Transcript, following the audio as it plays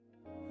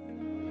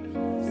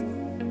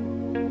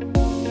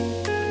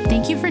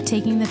Thank you for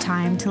taking the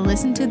time to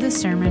listen to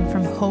this sermon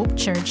from Hope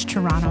Church,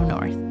 Toronto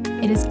North.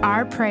 It is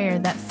our prayer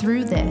that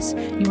through this,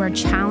 you are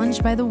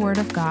challenged by the Word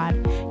of God,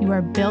 you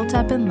are built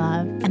up in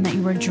love, and that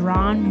you are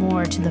drawn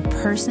more to the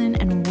person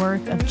and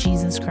work of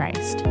Jesus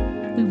Christ.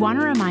 We want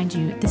to remind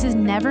you, this is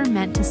never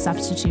meant to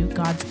substitute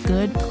God's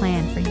good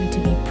plan for you to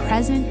be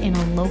present in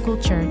a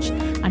local church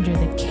under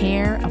the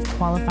care of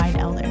qualified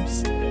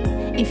elders.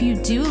 If you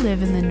do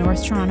live in the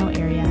North Toronto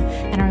area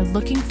and are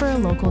looking for a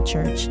local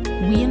church,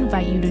 we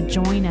invite you to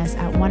join us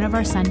at one of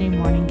our Sunday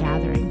morning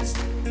gatherings.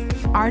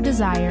 Our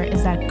desire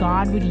is that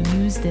God would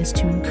use this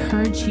to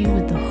encourage you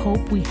with the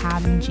hope we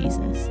have in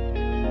Jesus.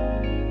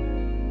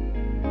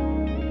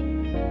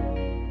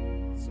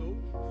 So,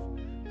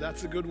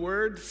 that's a good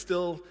word.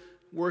 Still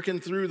working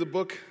through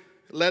the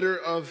letter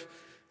of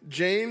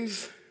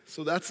James.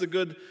 So that's a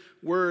good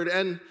word.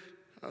 And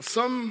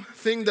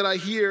something that I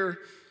hear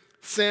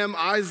Sam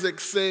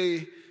Isaacs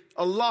say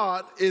a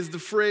lot is the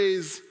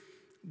phrase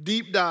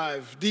deep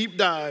dive, deep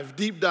dive,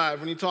 deep dive.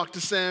 When you talk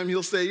to Sam,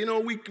 he'll say, you know,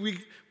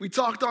 we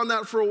talked on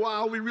that for a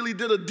while. We really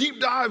did a deep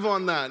dive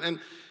on that. And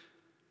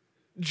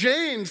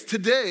James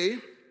today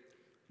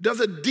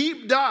does a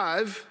deep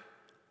dive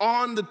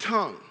on the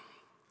tongue.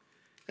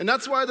 And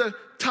that's why the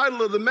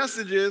title of the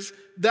message is,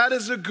 That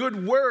is a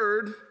Good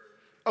Word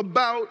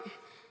About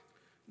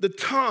the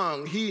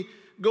Tongue. He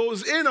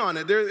goes in on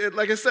it.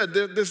 Like I said,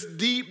 this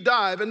deep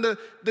dive. And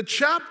the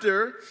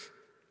chapter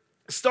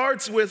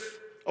starts with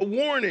a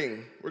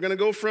warning. We're going to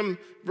go from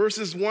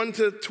verses 1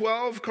 to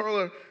 12.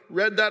 Carla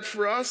read that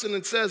for us. And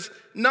it says,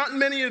 not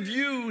many of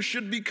you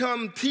should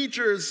become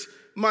teachers,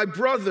 my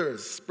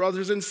brothers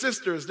and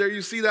sisters. There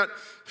you see that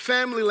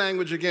family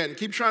language again.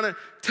 Keep trying to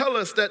tell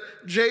us that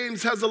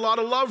James has a lot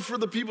of love for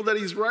the people that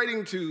he's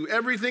writing to.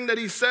 Everything that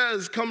he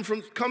says comes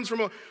from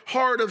a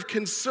heart of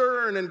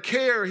concern and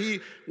care.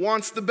 He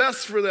wants the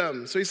best for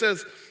them. So he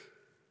says,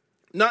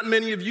 not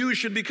many of you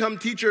should become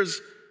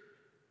teachers,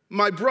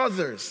 my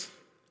brothers.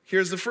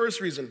 Here's the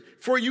first reason.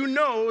 For you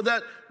know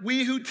that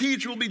we who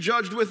teach will be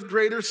judged with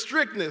greater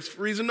strictness.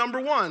 Reason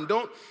number one,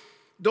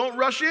 don't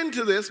rush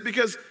into this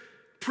because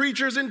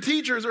preachers and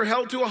teachers are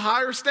held to a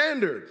higher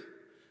standard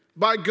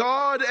by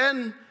God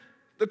and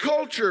the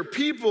culture,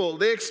 people.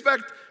 They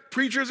expect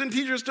preachers and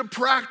teachers to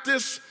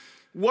practice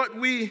what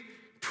we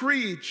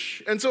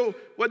preach. And so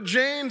what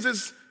James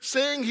is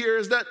saying here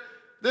is that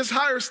this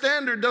higher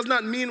standard does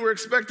not mean we're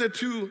expected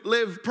to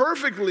live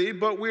perfectly,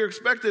 but we're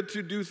expected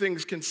to do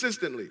things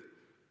consistently.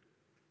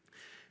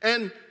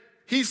 And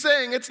he's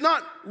saying it's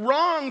not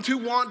wrong to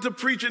want to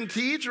preach and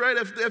teach, right?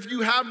 If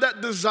you have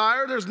that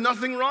desire, there's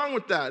nothing wrong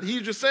with that.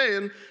 He's just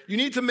saying you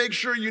need to make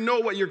sure you know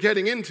what you're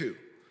getting into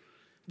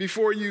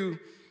before you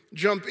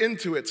jump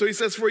into it. So he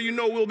says, for you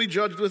know we'll be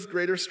judged with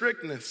greater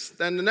strictness.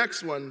 Then the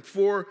next one,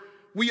 for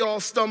we all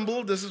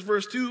stumble, this is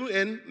verse 2,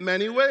 in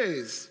many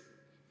ways.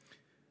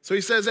 So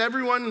he says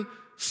everyone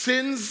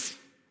sins.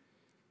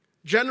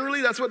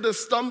 Generally, that's what the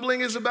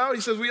stumbling is about.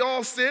 He says we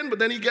all sin, but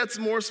then he gets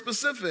more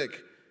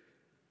specific.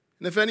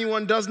 And if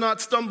anyone does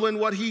not stumble in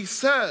what he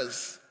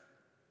says,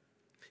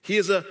 he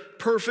is a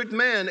perfect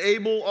man,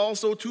 able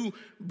also to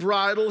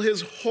bridle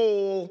his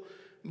whole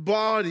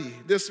body.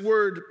 This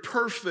word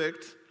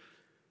perfect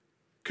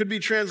could be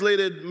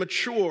translated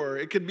mature.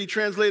 It could be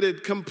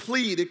translated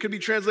complete. It could be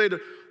translated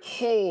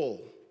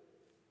whole.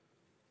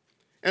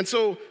 And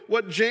so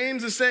what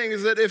James is saying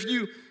is that if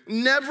you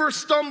never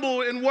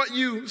stumble in what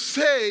you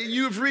say,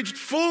 you've reached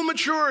full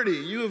maturity.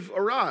 You have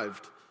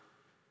arrived.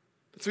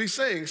 That's what he's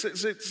saying.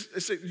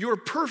 You're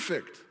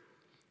perfect.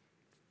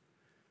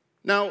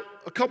 Now,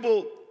 a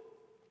couple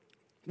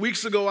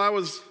weeks ago, I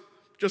was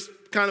just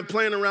kind of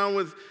playing around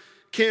with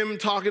Kim,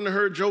 talking to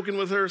her, joking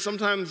with her.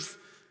 Sometimes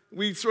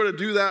we sort of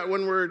do that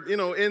when we're,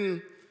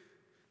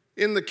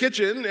 in the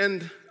kitchen.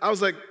 And I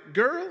was like,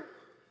 girl,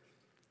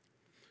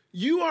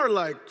 you are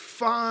like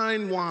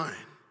fine wine.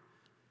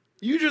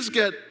 You just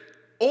get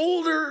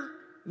older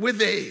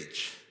with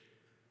age.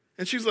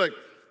 And she's like,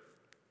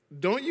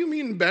 don't you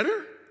mean better?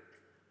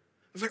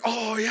 I was like,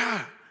 oh,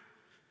 yeah.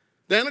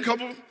 Then a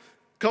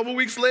couple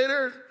weeks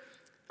later,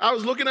 I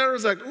was looking at her, I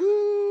was like,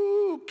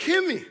 ooh,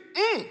 Kimmy,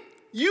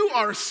 you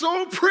are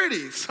so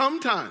pretty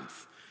sometimes.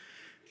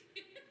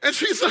 And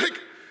she's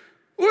like,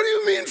 what do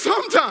you mean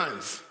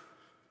sometimes?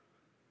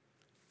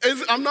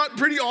 I'm not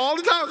pretty all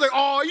the time. I was like,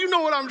 oh, you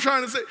know what I'm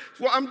trying to say.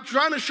 What I'm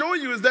trying to show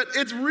you is that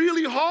it's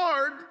really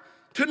hard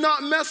to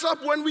not mess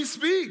up when we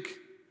speak.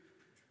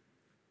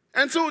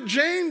 And so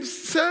James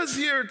says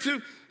here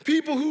to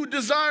people who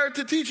desire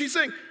to teach, he's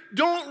saying,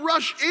 don't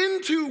rush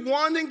into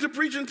wanting to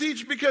preach and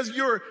teach because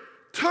your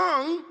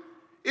tongue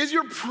is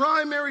your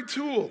primary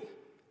tool.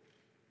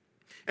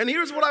 And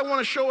here's what I want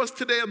to show us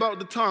today about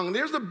the tongue.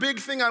 There's the big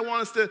thing I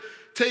want us to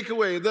take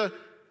away. The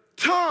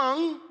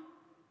tongue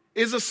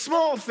is a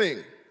small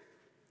thing,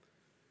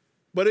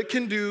 but it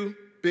can do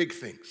big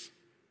things.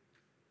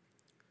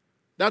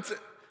 That's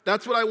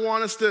what I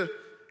want us to,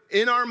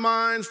 in our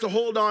minds, to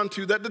hold on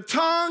to. That the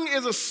tongue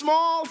is a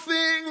small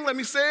thing, let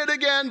me say it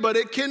again, but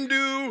it can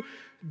do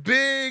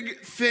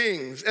big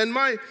things. And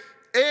my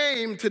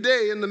aim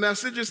today in the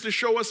message is to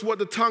show us what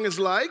the tongue is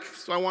like.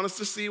 So I want us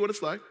to see what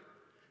it's like.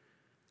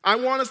 I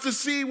want us to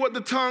see what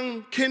the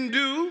tongue can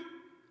do.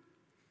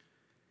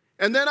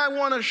 And then I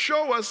want to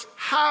show us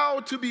how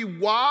to be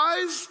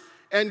wise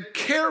and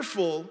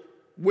careful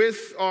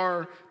with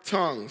our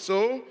tongue.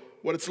 So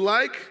what it's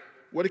like,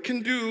 what it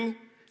can do,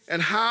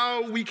 and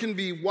how we can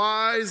be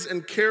wise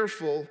and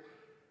careful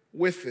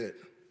with it.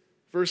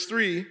 Verse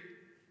 3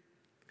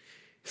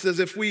 says,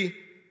 if we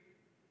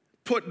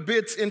put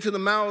bits into the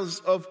mouths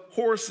of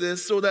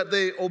horses so that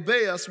they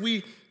obey us,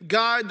 we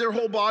guide their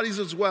whole bodies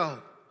as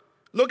well.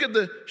 Look at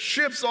the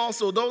ships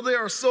also, though they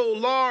are so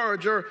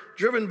large, are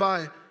driven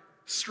by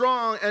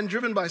strong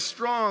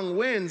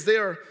winds, they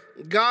are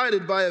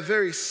guided by a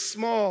very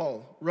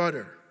small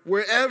rudder,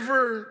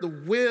 wherever the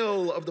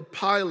will of the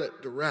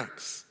pilot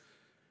directs.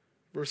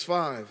 Verse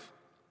 5,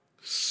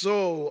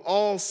 so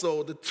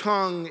also the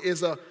tongue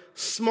is a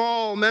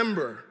small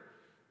member,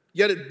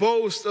 yet it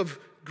boasts of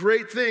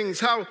great things.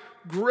 How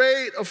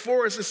great a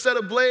forest is set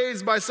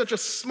ablaze by such a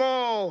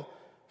small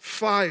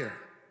fire.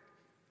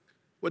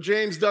 What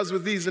James does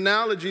with these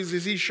analogies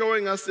is he's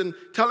showing us and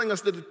telling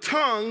us that the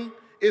tongue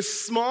is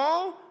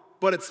small,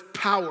 but it's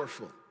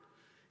powerful.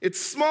 It's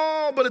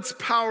small, but it's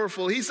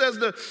powerful. He says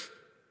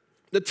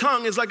the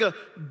tongue is like a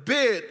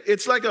bit.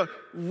 It's like a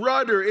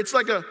rudder. It's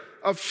like a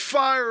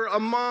fire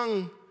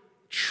among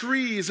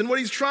trees. And what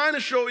he's trying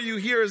to show you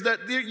here is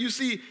that you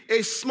see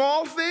a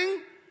small thing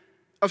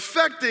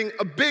affecting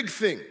a big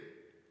thing.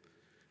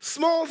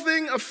 Small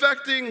thing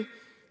affecting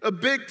a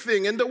big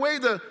thing. And the way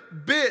the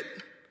bit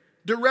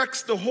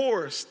directs the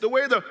horse, the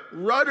way the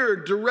rudder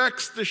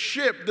directs the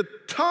ship, the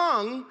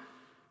tongue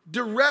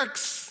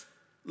directs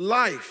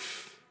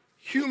life,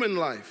 human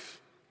life.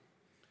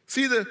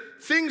 See, the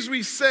things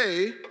we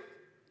say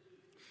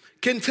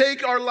can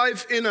take our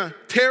life in a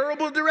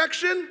terrible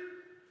direction,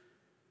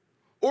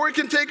 or it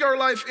can take our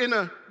life in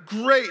a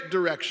great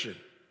direction.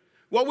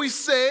 What we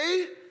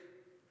say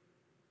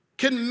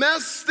can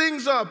mess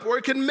things up, or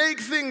it can make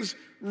things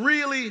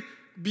really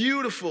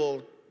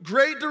beautiful.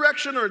 Great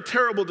direction or a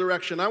terrible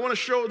direction. I want to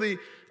show the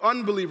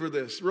unbeliever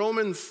this.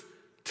 Romans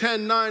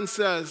 10:9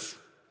 says,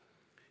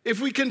 if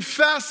we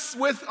confess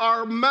with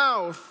our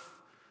mouth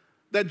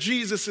that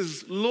Jesus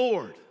is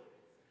Lord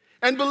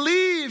and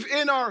believe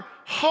in our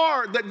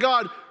heart that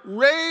God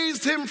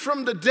raised him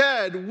from the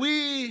dead,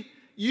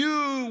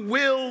 you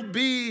will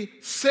be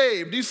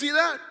saved. Do you see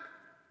that?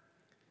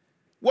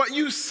 What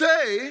you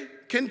say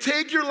can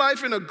take your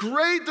life in a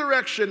great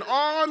direction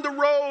on the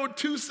road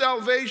to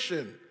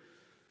salvation.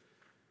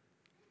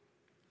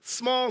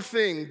 Small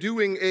thing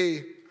doing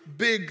a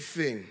big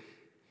thing.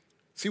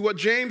 See, what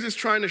James is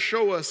trying to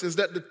show us is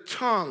that the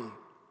tongue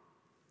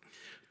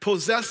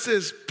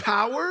possesses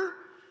power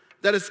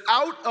that is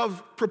out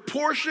of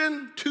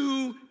proportion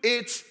to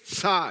its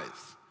size.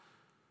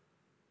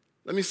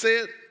 Let me say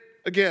it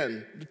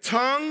again. The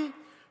tongue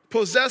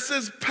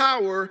possesses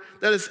power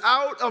that is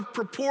out of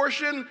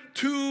proportion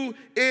to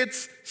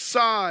its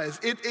size.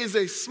 It is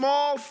a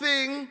small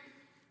thing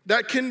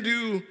that can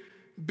do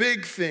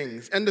big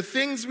things. And the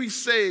things we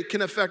say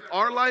can affect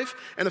our life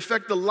and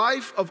affect the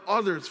life of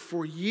others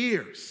for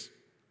years.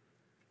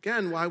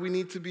 Again, why we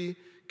need to be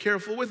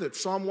careful with it.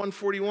 Psalm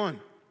 141.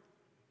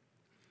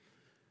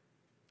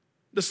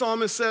 The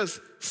psalmist says,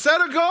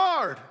 set a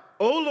guard,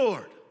 O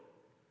Lord,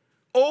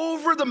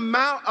 over the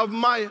mouth of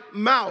my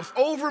mouth,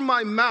 over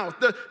my mouth.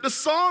 The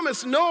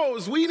psalmist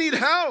knows we need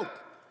help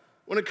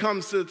when it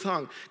comes to the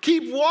tongue.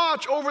 Keep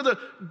watch over the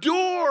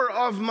door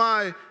of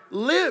my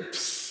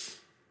lips.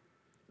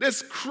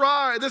 This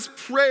cry, this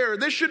prayer,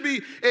 this should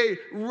be a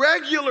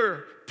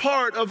regular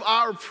part of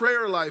our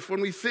prayer life when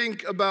we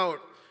think about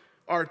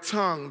our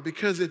tongue,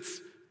 because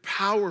it's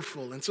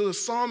powerful. And so the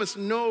psalmist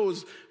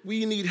knows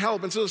we need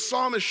help. And so the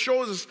psalmist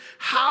shows us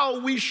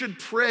how we should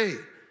pray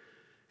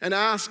and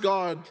ask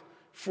God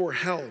for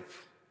help.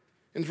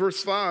 In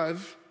verse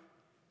 5,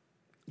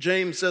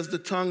 James says the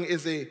tongue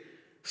is a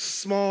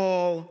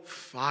small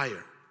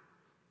fire.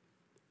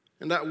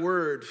 And that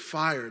word,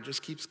 fire,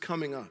 just keeps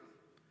coming up.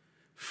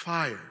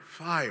 Fire,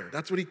 fire.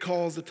 That's what he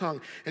calls the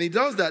tongue. And he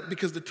does that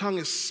because the tongue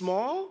is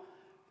small,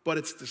 but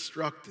it's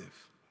destructive.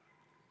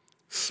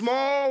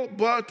 Small,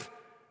 but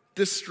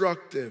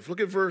destructive.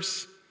 Look at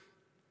verse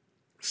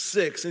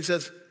 6. And he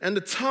says, and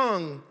the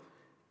tongue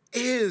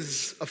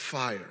is a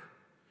fire,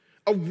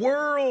 a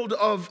world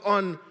of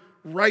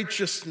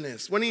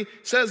unrighteousness. When he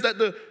says that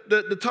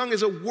the tongue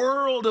is a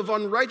world of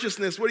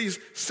unrighteousness, what he's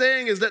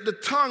saying is that the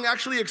tongue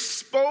actually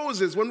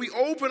exposes, when we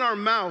open our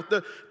mouth,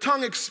 the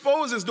tongue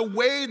exposes the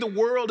way the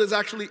world is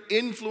actually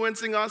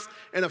influencing us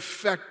and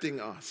affecting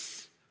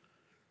us.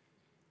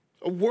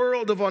 A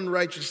world of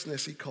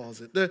unrighteousness, he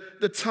calls it.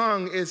 The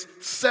tongue is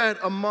set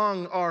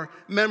among our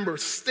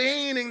members,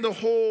 staining the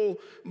whole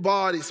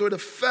body, so it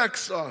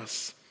affects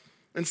us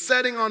and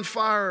setting on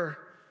fire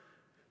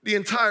the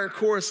entire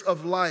course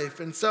of life,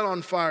 and set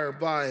on fire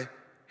by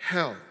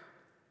hell.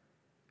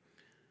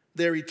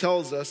 There he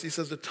tells us, he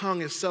says the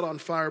tongue is set on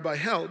fire by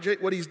hell.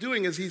 What he's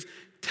doing is he's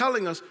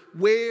telling us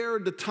where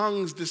the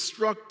tongue's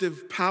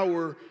destructive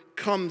power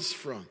comes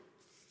from.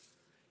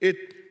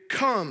 It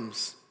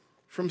comes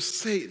from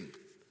Satan,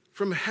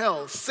 from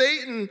hell.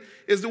 Satan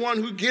is the one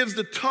who gives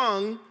the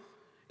tongue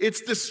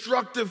its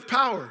destructive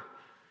power.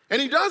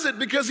 And he does it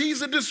because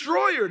he's a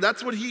destroyer.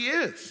 That's what he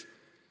is.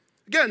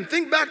 Again,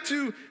 think back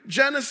to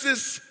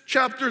Genesis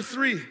chapter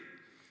 3.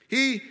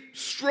 He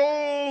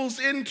strolls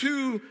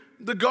into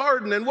the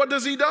garden, and what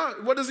does he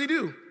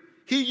do?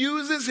 He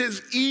uses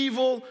his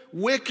evil,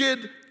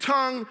 wicked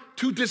tongue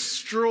to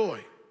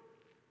destroy.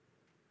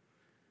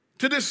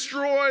 To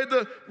destroy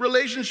the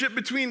relationship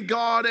between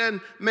God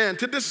and man.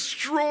 To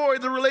destroy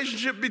the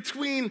relationship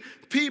between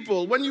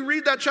people. When you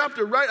read that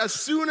chapter, right, as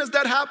soon as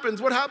that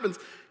happens, what happens?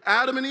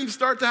 Adam and Eve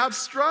start to have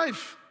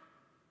strife,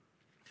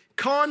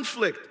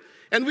 conflict.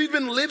 And we've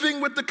been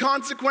living with the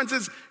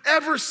consequences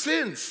ever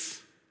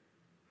since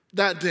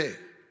that day.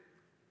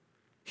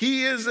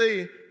 He is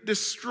a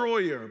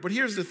destroyer. But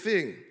here's the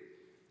thing.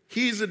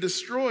 He's a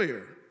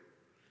destroyer,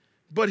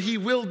 but he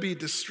will be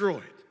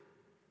destroyed.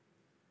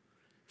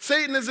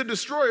 Satan is a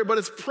destroyer, but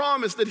it's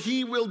promised that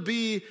he will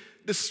be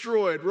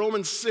destroyed.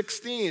 Romans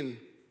 16,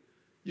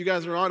 you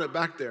guys are on it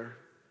back there.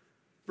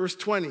 Verse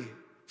 20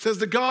 says,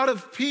 the God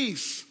of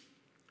peace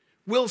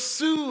will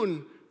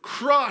soon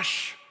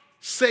crush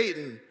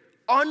Satan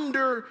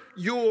under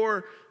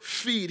your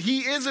feet.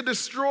 He is a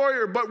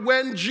destroyer, but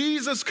when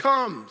Jesus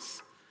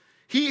comes,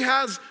 he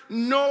has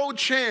no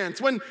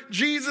chance. When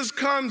Jesus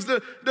comes,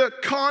 the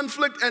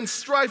conflict and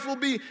strife will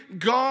be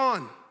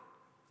gone.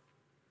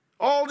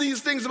 All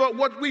these things about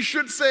what we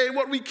should say,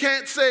 what we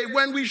can't say,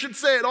 when we should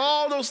say it,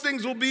 all those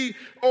things will be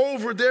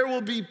over. There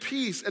will be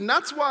peace. And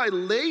that's why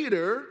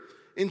later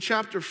in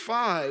chapter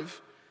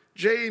 5,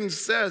 James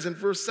says in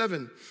verse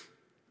 7,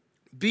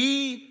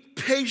 be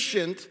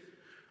patient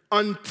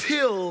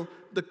until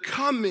the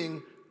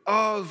coming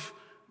of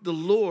the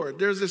Lord.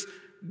 There's this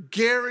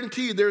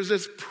guarantee, there's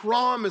this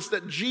promise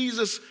that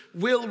Jesus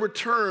will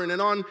return.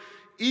 And on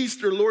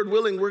Easter, Lord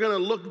willing, we're going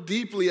to look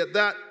deeply at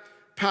that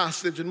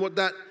passage and what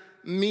that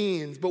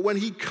means. But when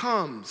he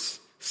comes,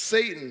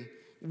 Satan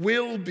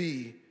will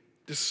be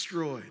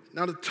destroyed.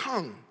 Now, the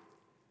tongue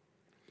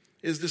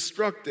is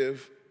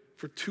destructive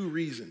for two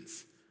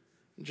reasons.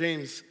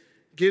 James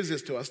gives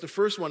this to us. The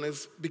first one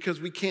is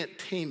because we can't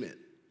tame it.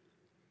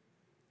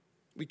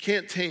 We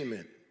can't tame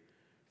it.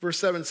 Verse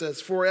 7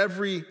 says, for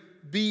every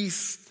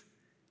beast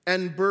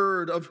and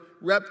bird of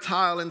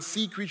reptile and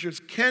sea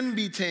creatures can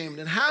be tamed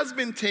and has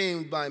been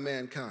tamed by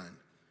mankind.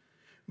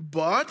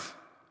 But,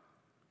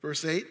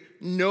 verse 8,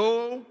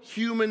 no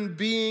human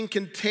being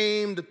can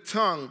tame the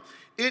tongue.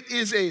 It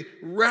is a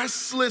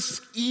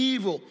restless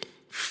evil,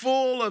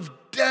 full of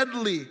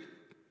deadly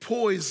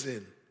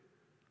poison.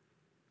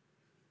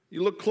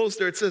 You look close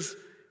there, it says,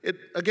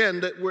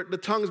 the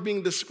tongue is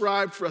being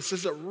described for us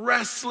as a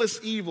restless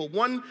evil.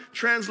 One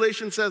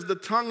translation says the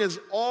tongue is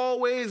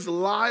always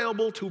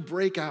liable to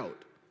break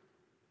out.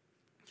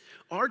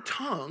 Our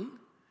tongue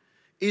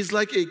is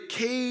like a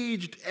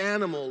caged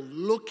animal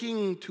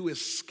looking to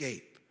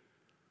escape.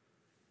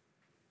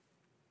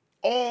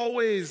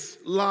 Always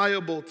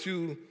liable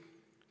to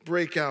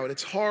break out.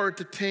 It's hard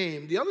to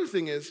tame. The other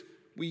thing is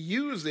we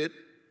use it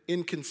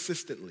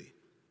inconsistently.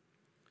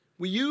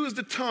 We use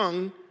the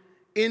tongue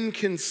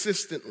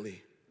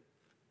inconsistently.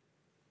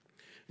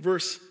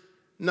 Verse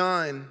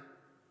 9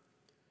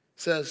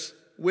 says,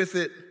 with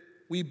it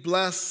we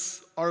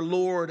bless our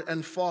Lord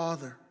and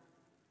Father,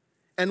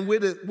 and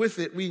with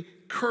it we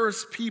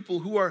curse people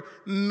who are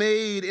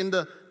made in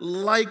the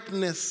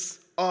likeness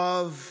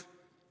of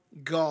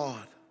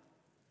God.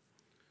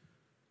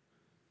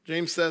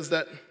 James says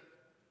that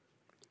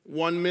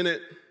 1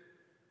 minute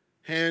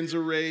hands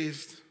are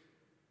raised,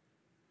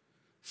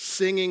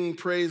 singing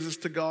praises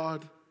to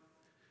God,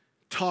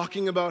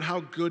 talking about how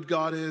good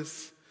God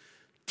is,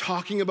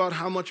 talking about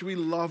how much we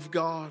love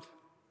God,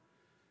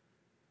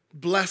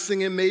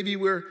 blessing him. Maybe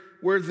we're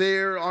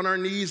there on our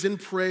knees in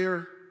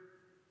prayer,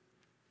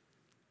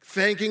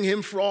 thanking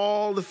him for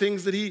all the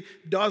things that he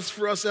does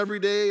for us every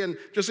day and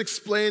just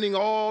explaining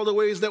all the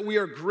ways that we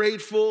are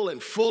grateful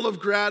and full of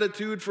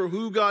gratitude for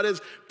who God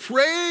is,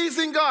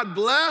 praising God,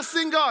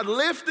 blessing God,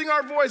 lifting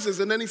our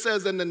voices. And then he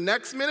says, in the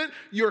next minute,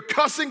 you're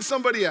cussing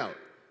somebody out.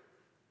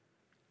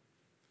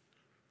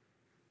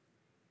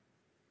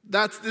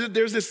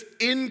 There's this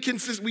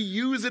inconsistent, we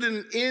use it in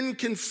an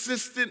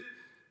inconsistent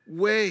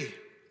way.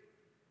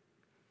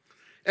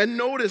 And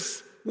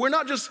notice, we're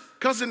not just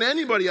cussing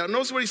anybody out.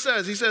 Notice what he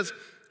says. He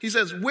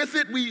says, with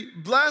it we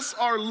bless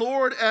our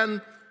Lord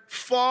and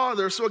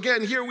Father. So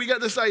again, here we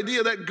get this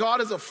idea that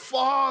God is a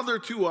father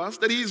to us,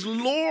 that he's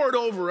Lord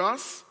over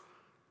us.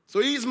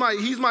 So he's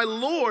my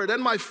Lord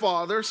and my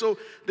Father. So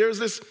there's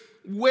this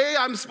way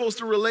I'm supposed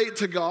to relate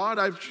to God.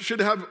 I should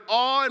have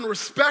awe and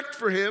respect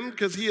for him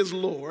because he is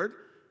Lord.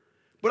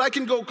 But I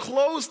can go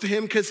close to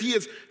him because he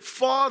is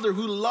Father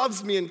who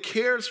loves me and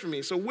cares for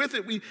me. So with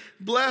it, we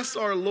bless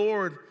our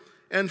Lord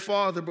and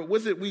Father. But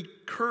with it, we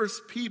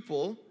curse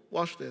people,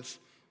 watch this,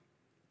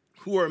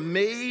 who are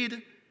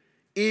made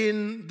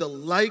in the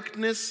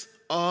likeness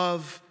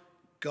of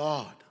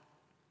God.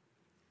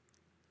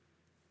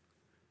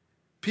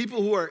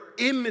 people who are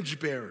image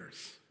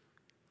bearers,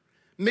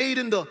 made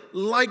in the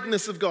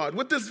likeness of God.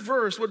 With this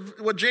verse,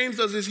 what James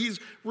does is he's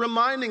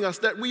reminding us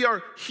that we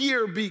are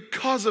here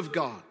because of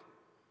God.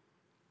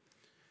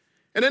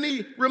 And then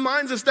he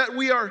reminds us that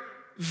we are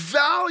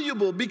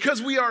valuable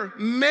because we are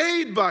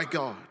made by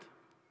God.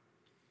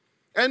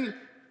 And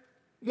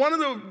one of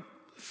the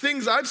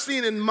things I've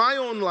seen in my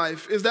own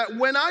life is that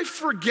when I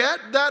forget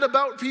that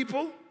about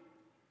people,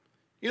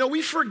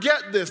 we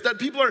forget this, that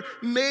people are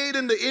made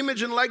in the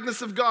image and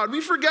likeness of God.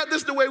 We forget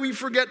this the way we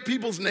forget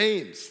people's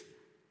names.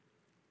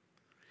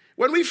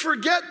 When we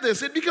forget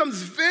this, it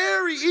becomes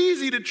very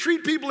easy to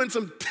treat people in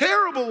some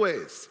terrible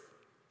ways.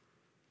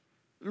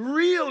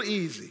 Real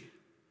easy.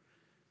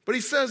 But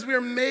he says we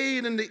are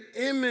made in the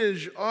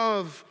image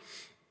of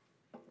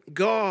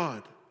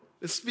God.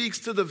 It speaks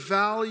to the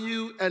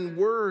value and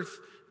worth,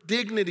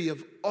 dignity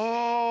of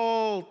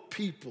all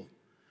people.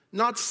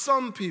 Not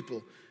some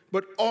people,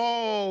 but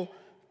all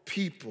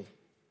people.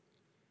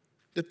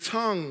 The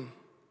tongue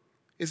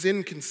is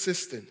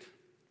inconsistent.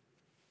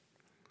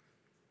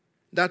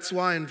 That's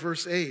why in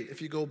verse 8,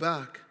 if you go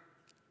back,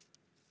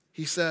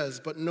 he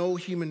says, but no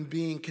human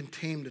being can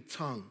tame the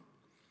tongue.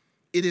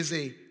 It is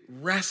a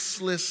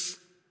restless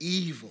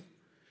evil.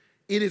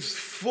 It is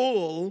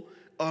full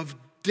of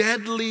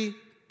deadly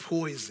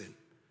poison.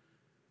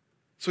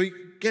 So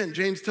again,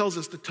 James tells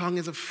us the tongue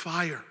is a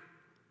fire.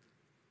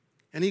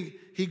 And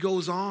he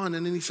goes on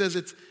and then he says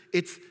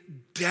it's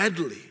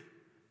deadly,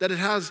 that it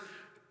has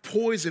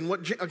poison.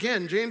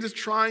 Again, James is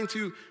trying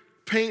to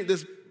paint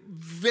this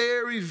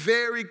very,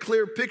 very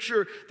clear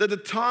picture that the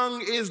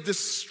tongue is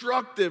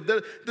destructive.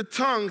 The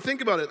tongue,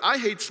 think about it. I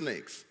hate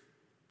snakes.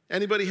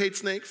 Anybody hate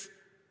snakes?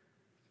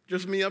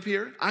 Just me up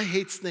here? I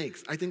hate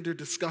snakes. I think they're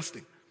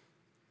disgusting.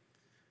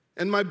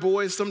 And my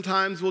boys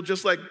sometimes will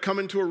just come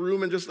into a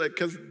room and just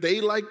because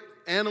they like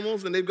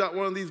animals and they've got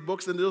one of these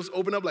books and they'll just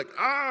open up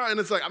and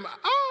it's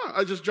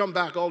I just jump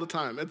back all the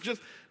time. It's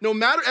just, no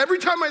matter, every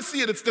time I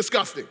see it, it's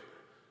disgusting.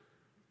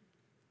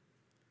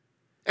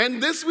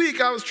 And this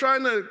week I was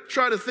trying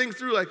to think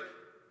through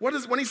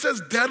when he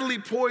says deadly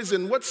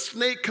poison, what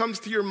snake comes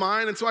to your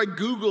mind? And so I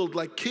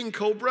Googled king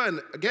cobra, and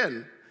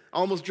again, I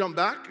almost jumped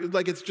back.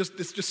 It's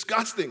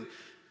disgusting.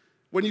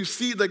 When you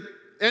see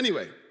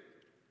anyway,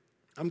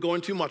 I'm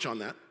going too much on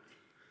that.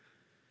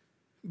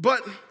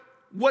 But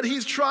what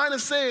he's trying to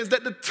say is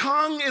that the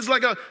tongue is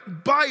like a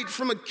bite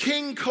from a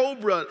king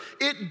cobra.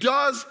 It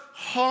does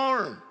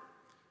harm.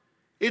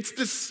 It's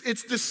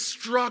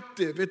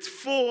destructive. It's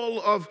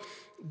full of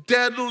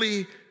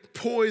deadly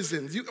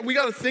poisons. We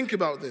got to think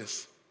about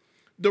this.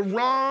 The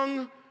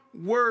wrong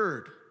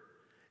word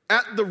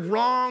at the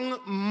wrong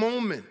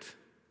moment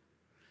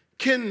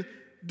can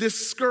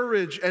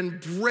discourage and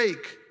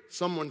break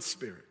someone's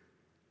spirit.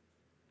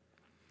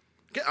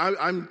 Okay,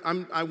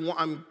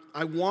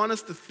 I want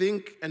us to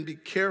think and be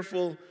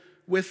careful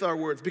with our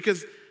words,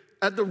 because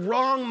at the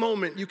wrong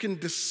moment you can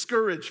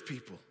discourage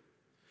people.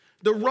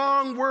 The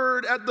wrong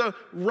word at the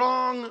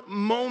wrong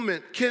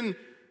moment can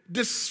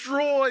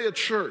destroy a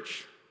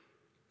church.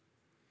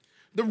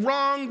 The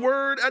wrong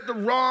word at the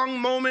wrong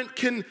moment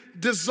can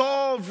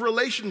dissolve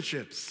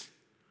relationships.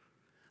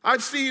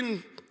 I've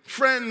seen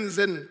friends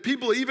and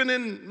people, even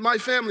in my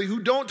family, who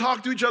don't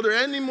talk to each other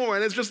anymore,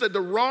 and it's just that the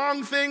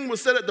wrong thing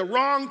was said at the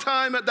wrong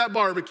time at that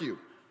barbecue.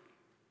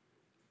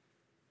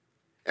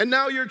 And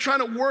now you're trying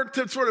to work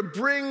to sort of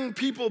bring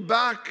people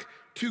back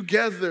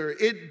together.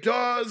 It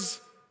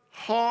does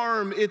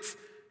harm. It's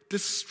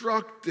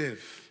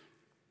destructive.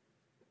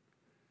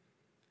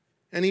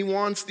 And he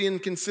wants the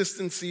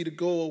inconsistency to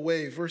go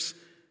away. Verse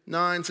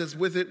 9 says,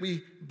 with it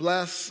we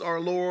bless our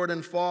Lord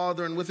and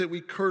Father, and with it we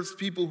curse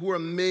people who are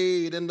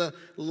made in the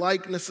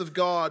likeness of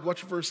God.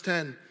 Watch verse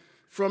 10.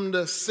 From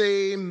the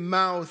same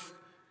mouth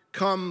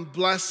come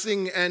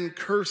blessing and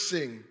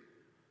cursing.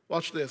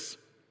 Watch this.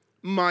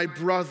 My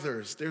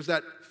brothers. There's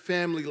that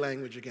family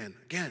language again.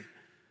 Again,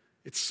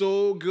 it's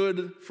so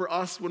good for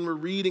us when we're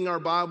reading our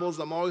Bibles.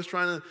 I'm always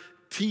trying to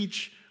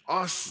teach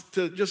us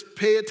to just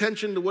pay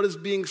attention to what is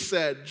being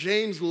said.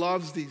 James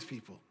loves these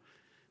people.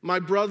 My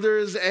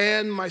brothers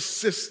and my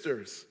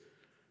sisters.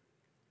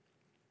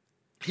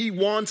 He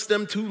wants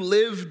them to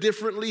live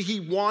differently. He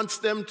wants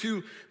them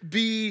to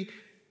be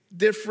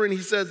different.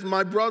 He says,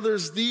 my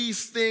brothers,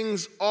 these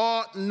things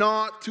ought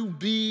not to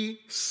be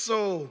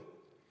so.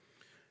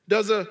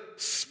 Does a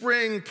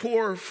spring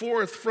pour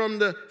forth from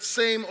the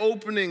same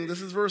opening? This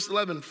is verse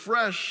 11.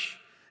 Fresh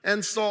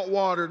and salt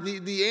water.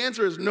 The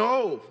answer is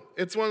no.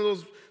 It's one of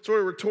those sort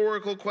of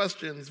rhetorical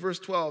questions. Verse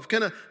 12.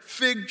 Can a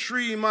fig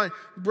tree, my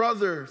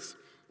brothers,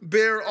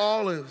 bear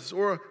olives,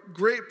 or a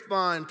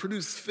grapevine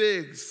produce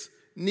figs?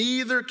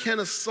 Neither can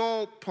a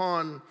salt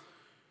pond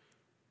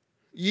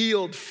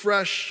yield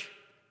fresh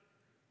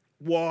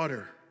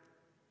water.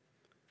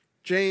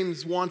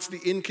 James wants the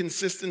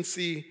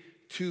inconsistency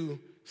to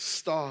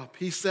stop.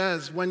 He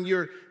says, when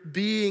you're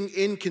being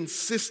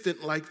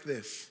inconsistent like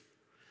this,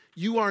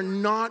 you are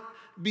not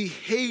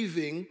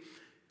behaving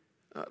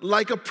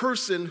like a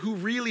person who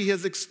really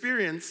has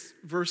experienced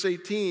verse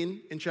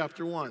 18 in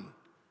chapter 1.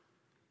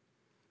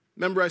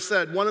 Remember I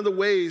said one of the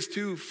ways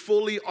to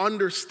fully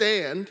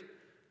understand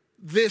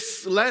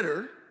this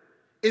letter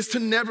is to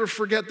never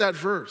forget that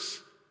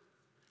verse.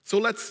 So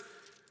let's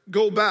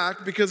go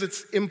back because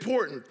it's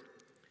important.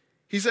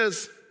 He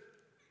says,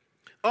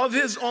 of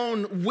his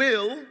own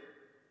will,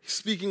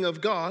 speaking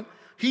of God,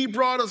 he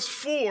brought us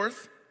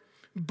forth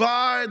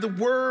by the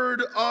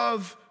word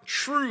of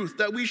truth,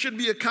 that we should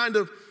be a kind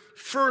of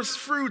first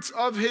fruits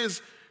of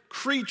his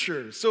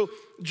creatures. So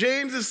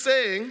James is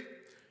saying,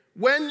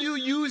 when you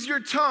use your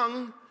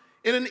tongue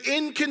in an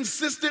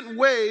inconsistent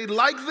way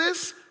like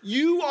this,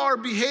 you are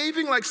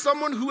behaving like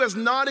someone who has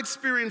not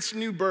experienced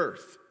new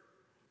birth.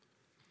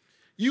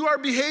 You are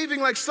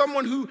behaving like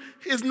someone who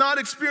has not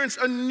experienced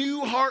a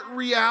new heart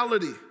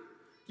reality.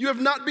 You have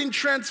not been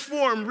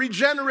transformed,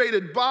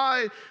 regenerated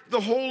by the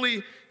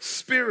Holy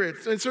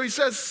Spirit. And so he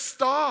says,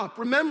 stop.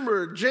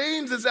 Remember,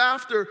 James is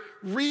after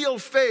real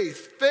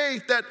faith,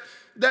 faith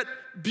that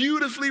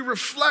beautifully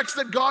reflects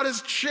that God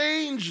has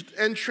changed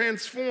and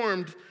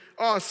transformed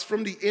us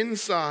from the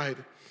inside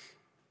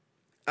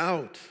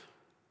out.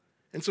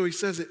 And so he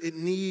says it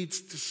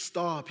needs to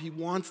stop. He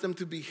wants them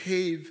to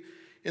behave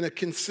in a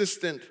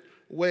consistent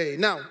way.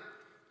 Now,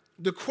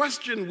 the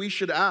question we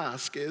should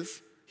ask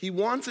is, he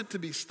wants it to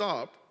be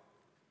stopped,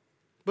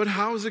 but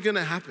how is it going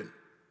to happen?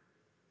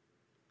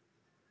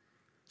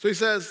 So he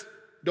says,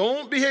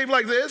 don't behave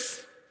like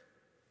this.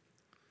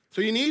 So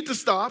you need to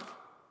stop.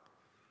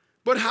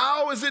 But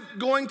how is it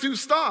going to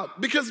stop?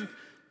 Because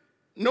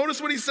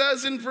notice what he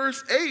says in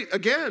verse 8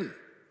 again.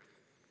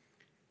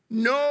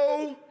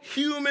 No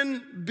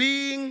human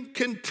being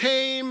can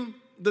tame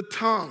the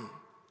tongue.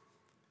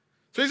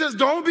 So he says,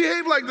 don't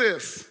behave like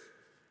this.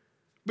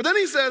 But then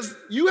he says,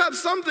 you have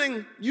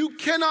something you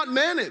cannot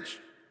manage.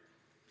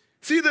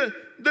 See, the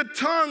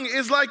tongue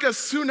is like a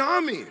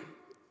tsunami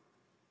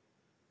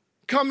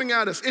coming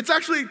at us. It's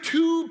actually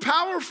too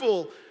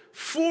powerful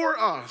for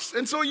us.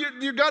 And so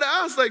you got to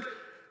ask, like,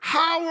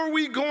 how are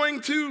we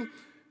going to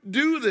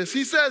do this?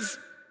 He says,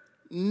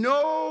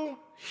 no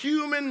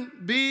human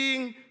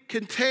being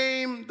can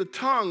tame the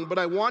tongue. But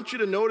I want you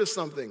to notice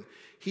something.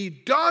 He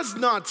does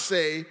not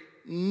say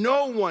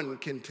no one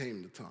can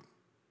tame the tongue.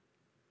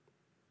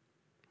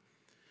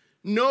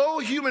 No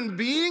human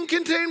being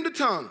can tame the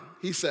tongue,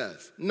 he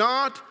says.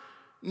 Not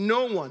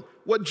no one.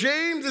 What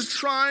James is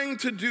trying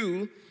to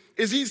do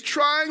is he's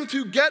trying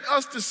to get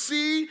us to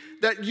see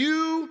that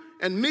you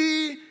and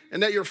me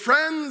and that your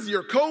friends,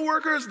 your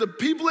coworkers, the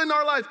people in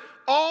our life,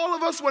 all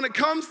of us, when it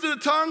comes to the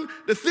tongue,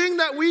 the thing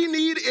that we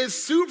need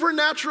is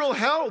supernatural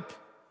help.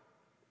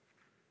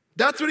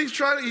 That's what he's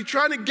trying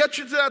to get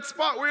you to that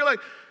spot where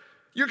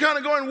you're kind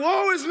of going,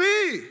 woe is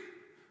me.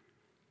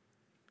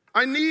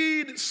 I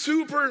need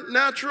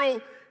supernatural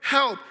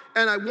help.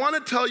 And I want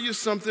to tell you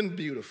something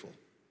beautiful.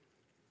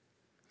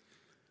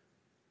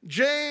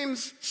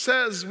 James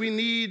says we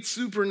need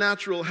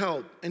supernatural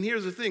help. And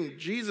here's the thing,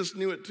 Jesus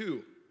knew it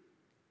too.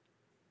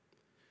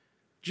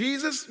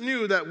 Jesus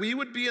knew that we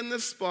would be in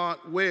this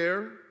spot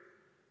where,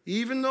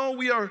 even though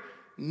we are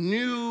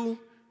new,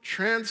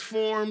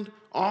 transformed,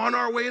 on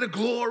our way to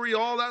glory,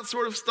 all that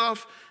sort of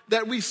stuff,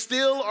 that we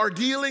still are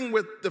dealing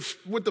with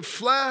the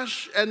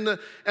flesh and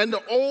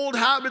the old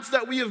habits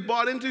that we have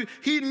bought into.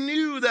 He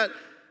knew that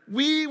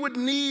we would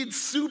need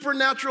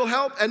supernatural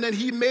help, and then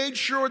he made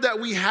sure that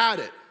we had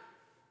it.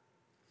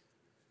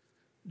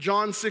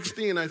 John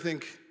 16, I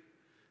think,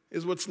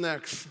 is what's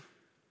next. It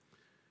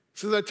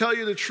says, I tell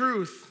you the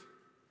truth,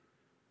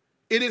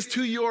 it is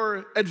to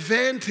your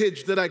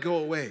advantage that I go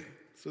away.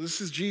 So this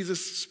is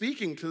Jesus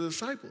speaking to the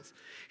disciples.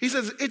 He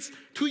says, it's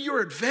to your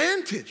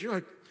advantage.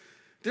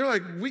 They're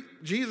like,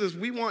 Jesus,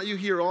 we want you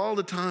here all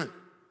the time.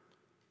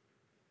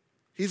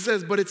 He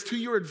says, but it's to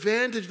your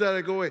advantage that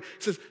I go away.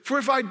 He says, for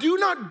if I do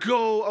not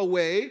go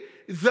away,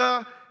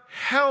 the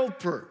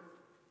helper.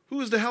 Who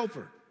is the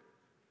helper?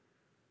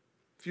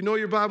 If you know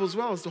your Bible as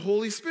well, it's the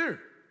Holy Spirit.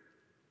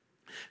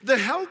 The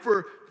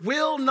helper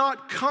will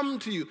not come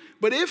to you.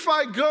 But if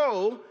I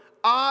go,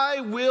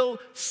 I will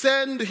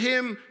send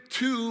him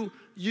to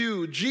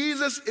you.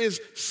 Jesus is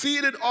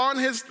seated on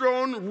his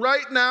throne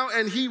right now,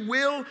 and he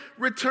will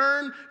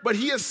return, but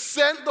he has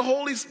sent the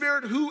Holy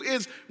Spirit who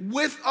is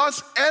with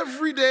us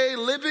every day,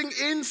 living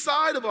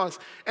inside of us.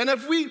 And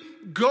if we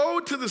go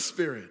to the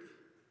Spirit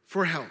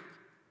for help,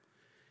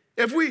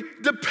 if we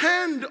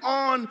depend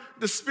on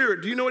the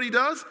Spirit, do you know what he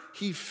does?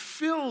 He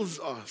fills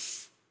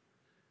us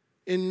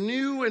in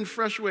new and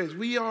fresh ways.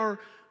 We are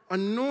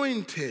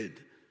anointed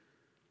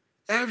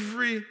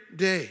every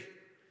day.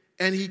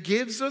 And he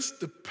gives us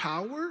the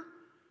power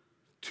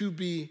to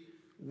be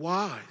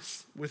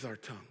wise with our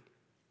tongue.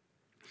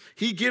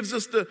 He gives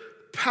us the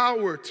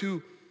power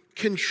to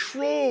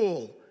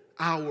control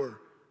our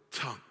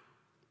tongue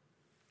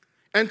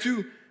and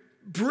to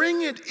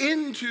bring it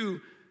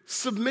into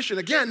submission.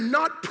 Again,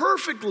 not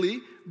perfectly,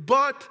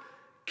 but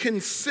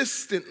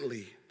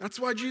consistently. That's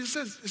why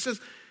Jesus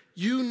says,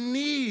 you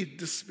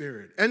need the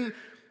Spirit. And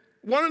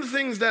one of the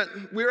things that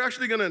we're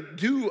actually going to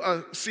do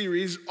a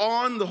series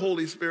on the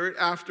Holy Spirit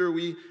after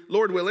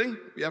Lord willing,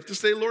 we have to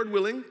say Lord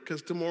willing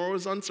because tomorrow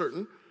is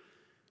uncertain.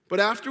 But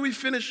after we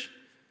finish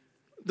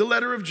the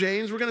letter of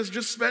James, we're going to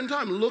just spend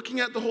time looking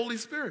at the Holy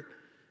Spirit.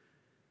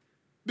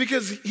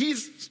 Because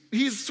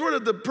he's sort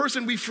of the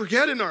person we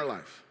forget in our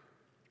life.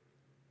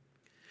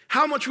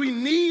 How much we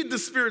need the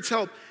Spirit's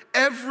help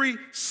every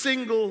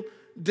single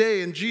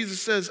day. And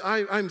Jesus says,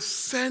 I'm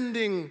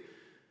sending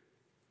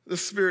the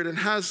Spirit and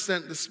has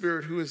sent the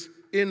Spirit who is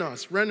in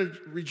us,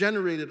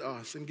 regenerated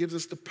us, and gives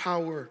us the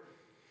power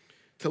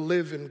to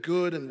live in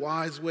good and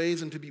wise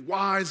ways and to be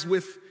wise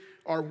with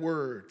our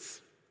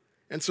words.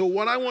 And so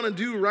what I want to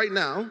do right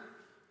now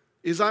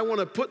is I want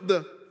to put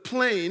the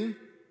plane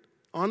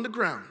on the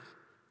ground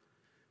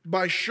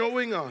by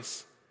showing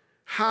us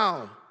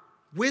how,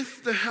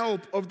 with the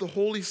help of the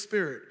Holy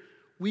Spirit,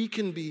 we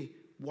can be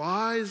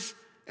wise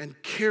and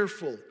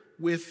careful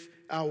with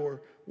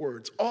our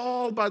words,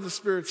 all by the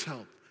Spirit's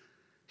help.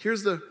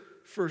 Here's the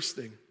first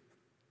thing.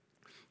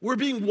 We're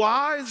being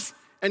wise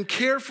and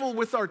careful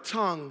with our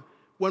tongue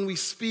when we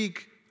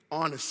speak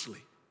honestly.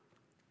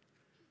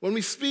 When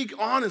we speak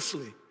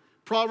honestly,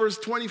 Proverbs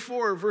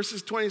 24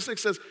 verses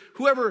 26 says,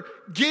 whoever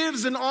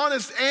gives an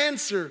honest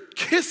answer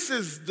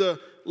kisses the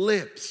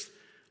lips.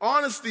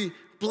 Honesty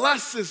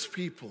blesses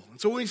people. And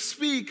so when we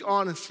speak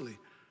honestly.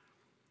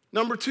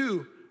 Number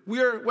two,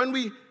 when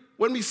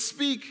we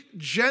speak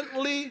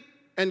gently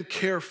and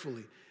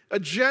carefully. A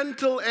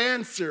gentle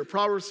answer,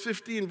 Proverbs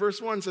 15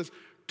 verse 1 says,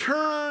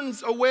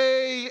 turns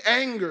away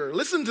anger.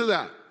 Listen to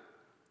that.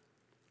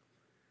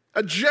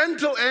 A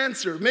gentle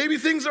answer. Maybe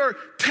things are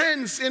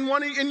tense in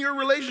your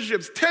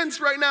relationships, tense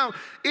right now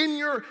in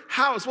your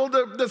house. Well,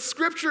 the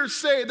scriptures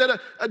say that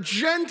a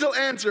gentle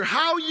answer,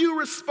 how you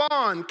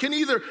respond, can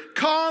either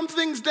calm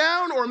things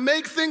down or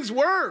make things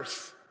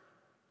worse.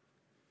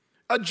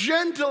 A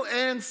gentle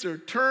answer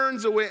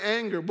turns away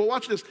anger. But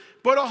watch this.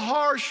 But a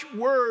harsh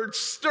word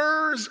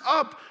stirs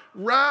up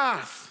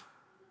wrath.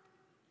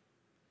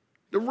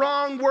 The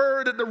wrong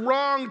word at the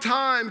wrong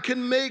time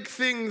can make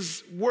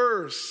things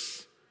worse.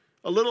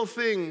 A little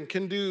thing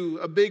can do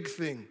a big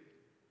thing.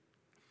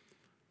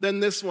 Then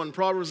this one,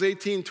 Proverbs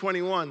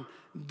 18:21.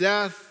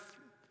 Death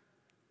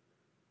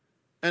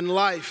and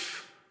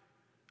life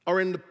are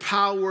in the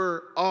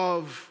power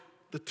of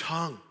the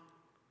tongue.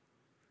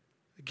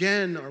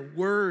 Again, our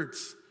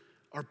words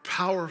are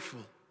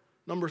powerful.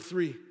 Number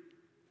three,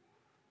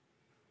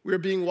 we are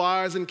being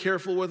wise and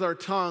careful with our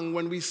tongue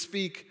when we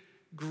speak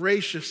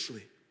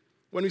graciously.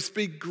 When we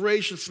speak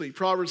graciously,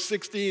 Proverbs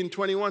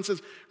 16:21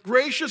 says,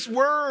 gracious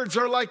words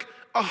are like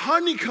a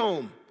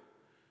honeycomb,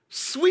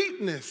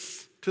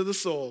 sweetness to the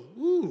soul.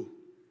 Ooh.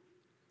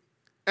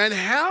 And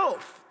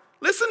health.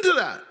 Listen to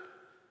that.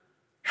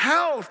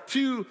 Health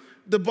to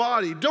the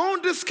body.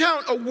 Don't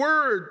discount a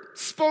word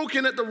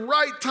spoken at the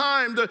right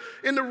time,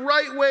 in the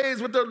right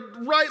ways, with the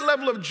right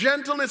level of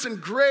gentleness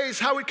and grace,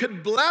 how it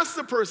could bless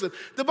the person.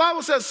 The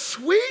Bible says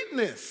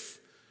sweetness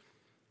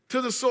to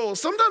the soul.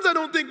 Sometimes I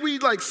don't think we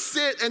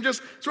sit and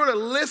just sort of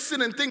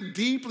listen and think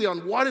deeply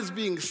on what is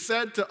being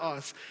said to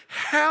us.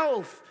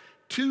 Health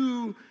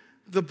to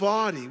the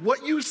body.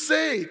 What you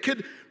say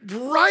could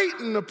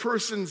brighten a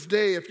person's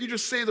day if you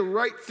just say the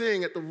right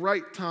thing at the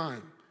right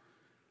time.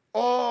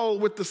 All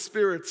with the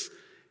Spirit's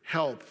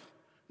help.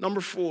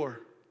 Number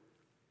 4,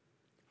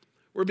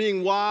 we're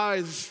being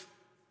wise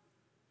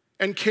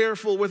and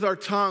careful with our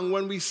tongue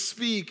when we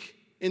speak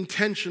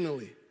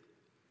intentionally.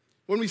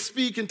 When we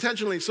speak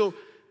intentionally. So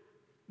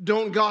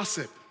don't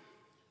gossip.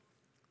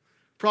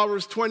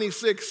 Proverbs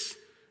 26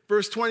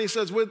 verse 20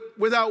 says,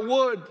 without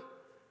wood,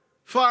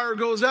 fire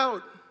goes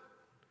out.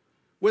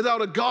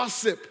 Without a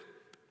gossip,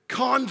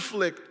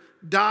 conflict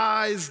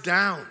dies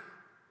down.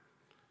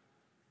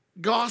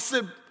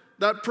 Gossip,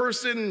 that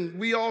person,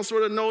 we all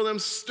sort of know them,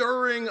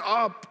 stirring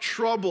up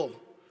trouble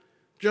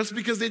just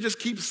because they just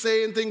keep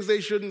saying things they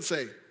shouldn't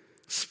say,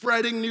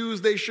 spreading news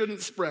they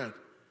shouldn't spread.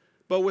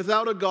 But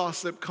without a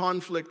gossip,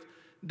 conflict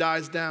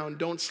dies down.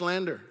 Don't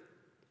slander.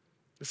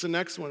 It's the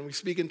next one. We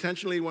speak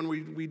intentionally when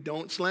we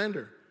don't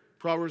slander.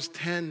 Proverbs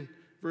 10,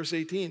 verse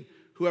 18.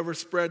 Whoever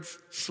spreads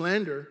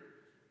slander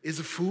is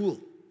a fool.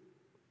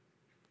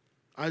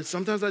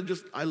 Sometimes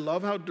I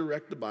love how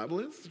direct the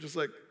Bible is. It's just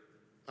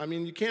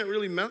you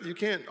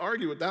can't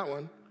argue with that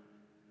one.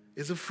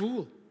 Is a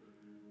fool.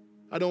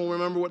 I don't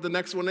remember what the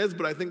next one is,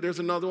 but I think there's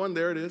another one.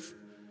 There it is.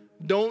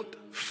 Don't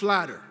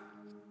flatter.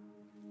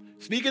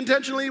 Speak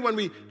intentionally when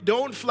we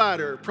don't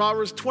flatter.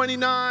 Proverbs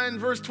 29,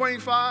 verse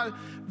 25,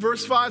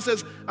 verse 5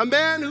 says, a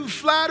man who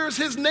flatters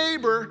his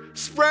neighbor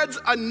spreads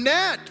a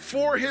net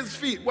for his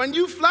feet. When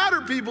you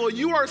flatter people,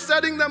 you are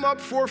setting them up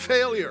for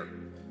failure.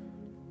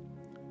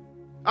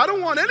 I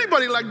don't want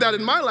anybody like that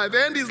in my life.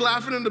 Andy's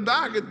laughing in the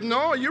back.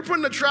 No, you're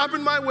putting a trap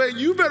in my way.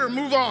 You better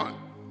move on.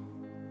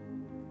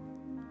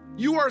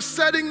 You are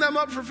setting them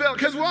up for failure.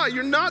 Because why?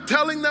 You're not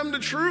telling them the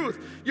truth.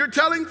 You're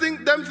telling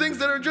them things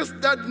that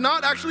are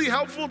not actually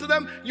helpful to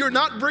them. You're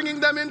not bringing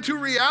them into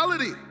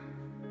reality.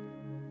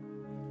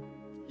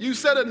 You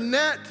set a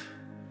net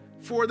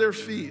for their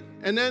feet.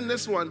 And then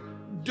this one,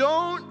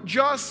 don't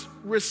just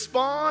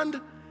respond,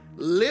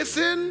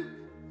 listen,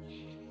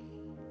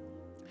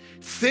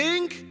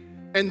 think,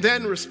 and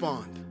then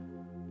respond.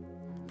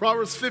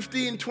 Proverbs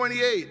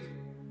 15:28.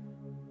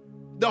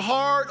 The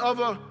heart of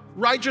a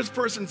righteous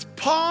person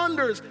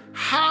ponders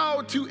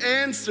how to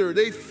answer.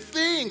 They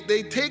think,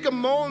 they take a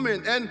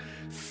moment and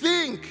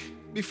think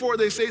before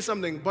they say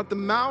something. But the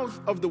mouth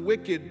of the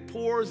wicked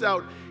pours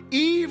out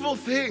evil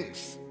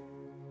things.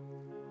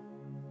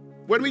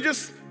 When we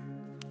just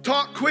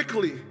talk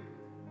quickly,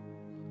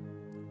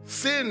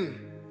 sin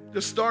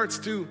just starts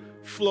to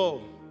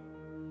flow.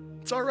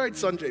 It's all right,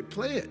 Sanjay,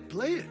 play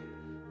it.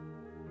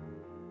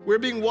 We're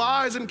being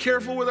wise and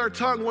careful with our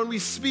tongue when we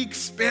speak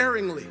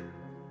sparingly.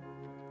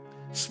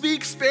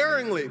 Speak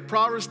sparingly,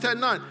 Proverbs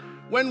 10:9.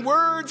 When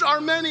words are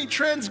many,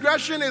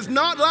 transgression is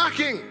not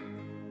lacking.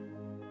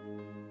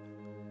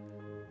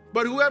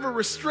 But whoever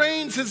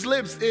restrains his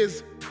lips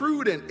is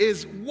prudent,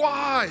 is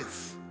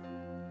wise.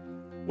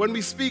 When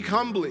we speak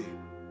humbly,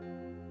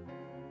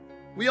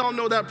 we all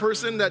know that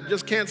person that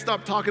just can't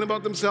stop talking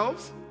about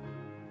themselves.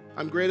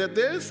 I'm great at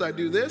this, I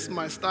do this,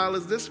 my style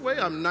is this way,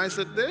 I'm nice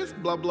at this,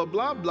 blah, blah,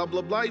 blah, blah,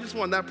 blah, blah. You just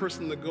want that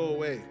person to go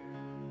away.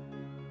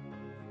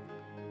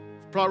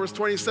 Proverbs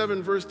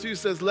 27 verse 2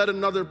 says, let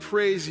another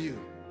praise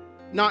you,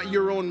 not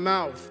your own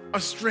mouth. A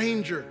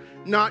stranger,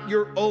 not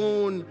your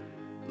own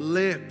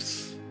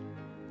lips.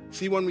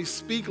 See, when we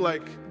speak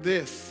like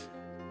this,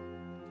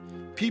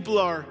 people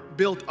are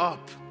built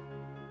up.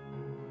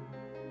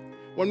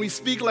 When we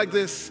speak like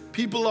this,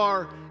 people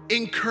are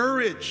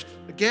encouraged.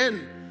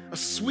 Again, a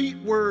sweet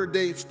word,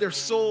 their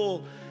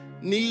soul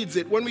needs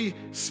it. When we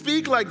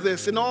speak like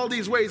this in all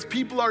these ways,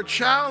 people are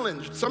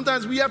challenged.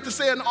 Sometimes we have to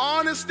say an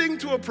honest thing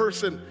to a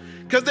person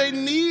because they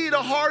need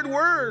a hard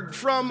word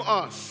from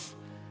us.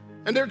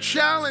 And they're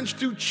challenged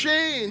to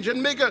change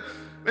and make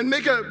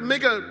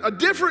a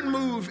different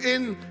move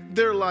in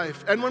their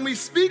life. And when we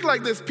speak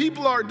like this,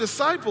 people are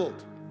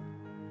discipled.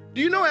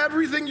 Do you know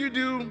everything you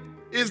do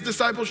is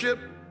discipleship?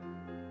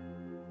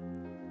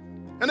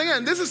 And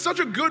again, this is such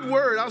a good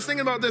word. I was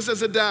thinking about this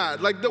as a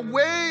dad. Like the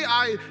way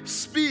I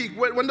speak,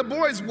 when the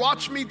boys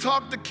watch me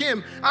talk to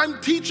Kim, I'm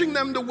teaching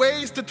them the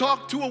ways to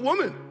talk to a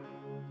woman.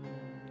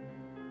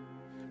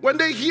 When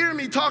they hear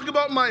me talk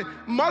about my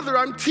mother,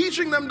 I'm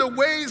teaching them the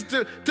ways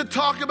to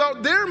talk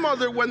about their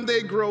mother when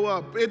they grow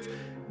up.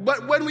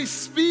 But when we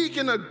speak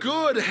in a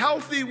good,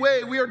 healthy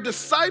way, we are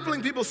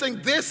discipling people,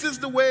 saying this is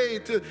the way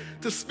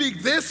to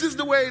speak. This is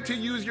the way to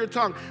use your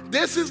tongue.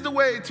 This is the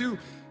way to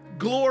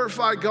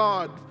glorify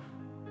God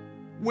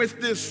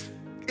with this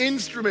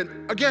instrument.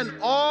 Again,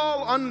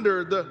 all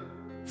under the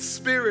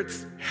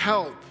Spirit's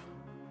help.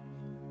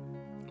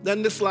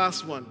 Then this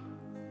last one.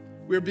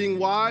 We're being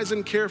wise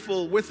and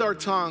careful with our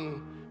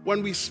tongue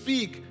when we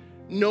speak,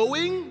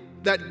 knowing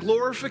that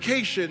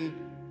glorification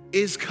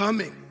is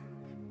coming.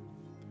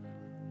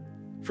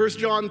 1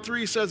 John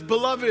 3 says,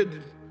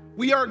 beloved,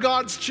 we are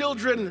God's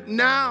children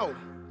now,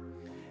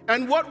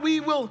 and what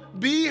we will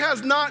be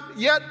has not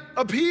yet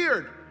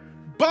appeared.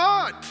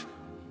 But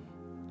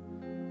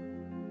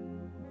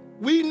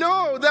we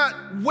know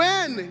that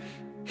when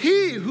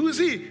who's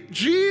he?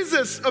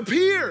 Jesus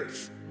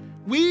appears,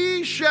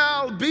 we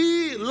shall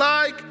be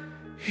like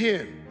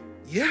him.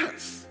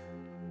 Yes.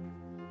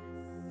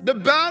 The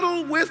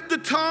battle with the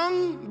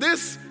tongue,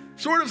 this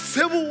sort of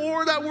civil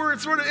war that we're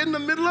sort of in the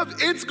middle of,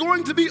 it's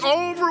going to be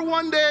over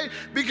one day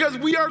because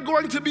we are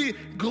going to be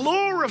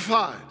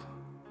glorified.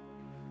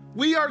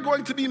 We are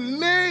going to be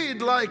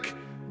made like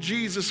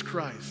Jesus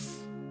Christ.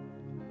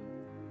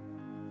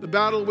 The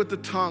battle with the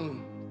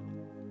tongue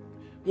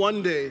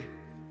one day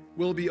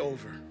will be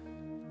over.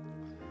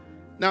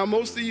 Now,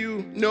 most of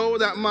you know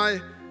that my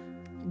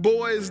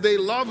boys, they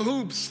love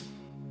hoops.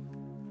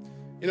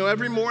 You know,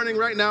 every morning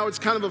right now, it's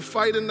kind of a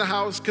fight in the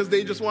house because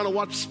they just want to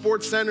watch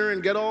SportsCenter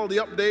and get all the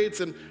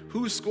updates and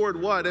who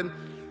scored what. And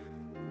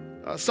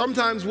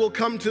sometimes we'll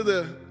come to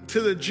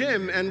the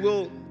gym and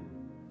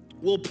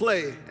we'll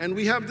play. And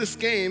we have this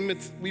game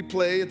we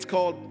play. It's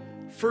called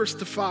First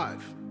to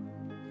Five.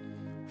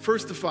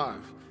 First to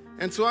Five.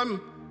 And so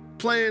I'm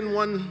playing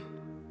one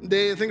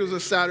day. I think it was a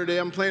Saturday.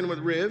 I'm playing with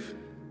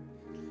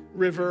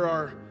River,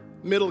 our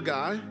middle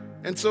guy.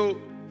 And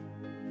so,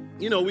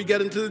 you know, we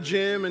get into the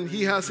gym and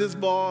he has his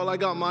ball, I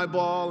got my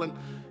ball, and,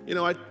 you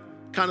know, I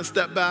kind of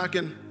step back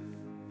and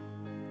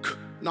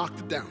knocked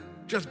it down.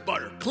 Just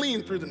butter,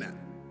 clean through the net.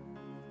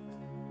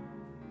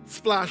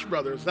 Splash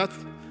Brothers,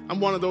 I'm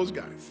one of those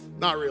guys.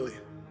 Not really.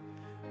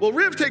 Well,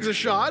 Riv takes a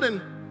shot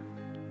and,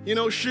 you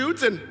know,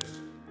 shoots and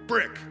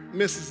brick,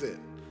 misses it.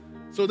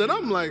 So then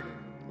I'm like,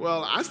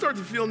 well, I start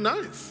to feel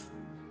nice.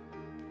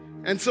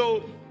 And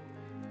so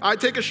I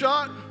take a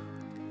shot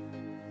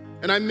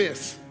and I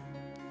miss.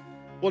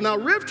 Well, now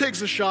Riv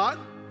takes a shot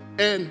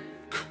and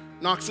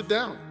knocks it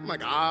down. I'm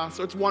like,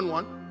 so it's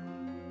 1-1.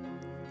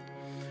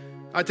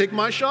 I take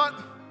my shot,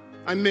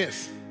 I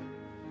miss.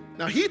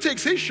 Now he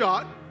takes his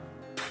shot,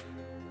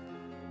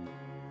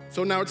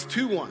 so now it's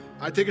 2-1.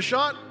 I take a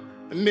shot,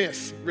 I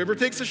miss. River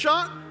takes a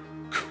shot,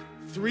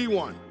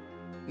 3-1.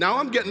 Now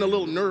I'm getting a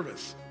little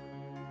nervous.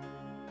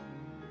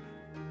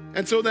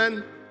 And so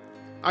then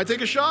I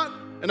take a shot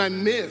and I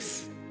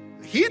miss.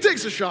 He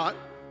takes a shot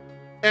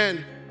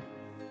and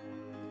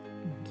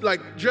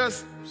like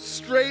just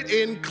straight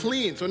in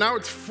clean. So now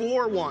it's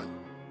 4-1.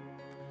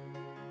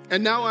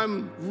 And now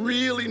I'm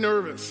really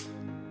nervous.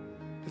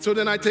 And so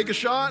then I take a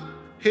shot,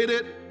 hit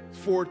it,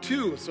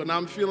 4-2. So now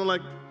I'm feeling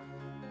like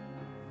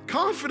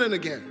confident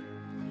again.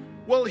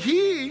 Well,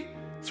 he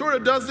sort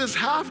of does this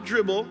half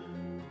dribble,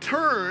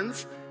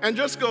 turns, and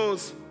just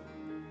goes,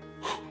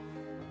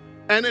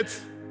 and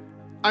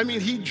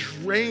he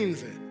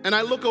drains it. And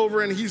I look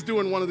over and he's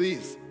doing one of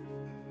these.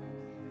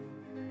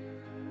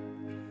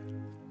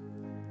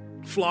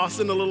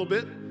 Flossing a little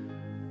bit.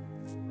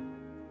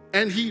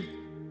 And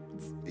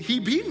he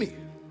beat me.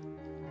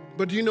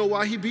 But do you know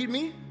why he beat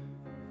me?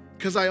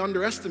 Because I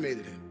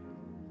underestimated him.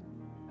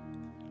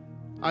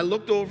 I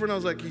looked over and I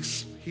was like,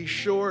 he's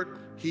short,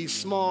 he's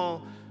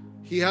small,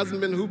 he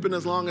hasn't been hooping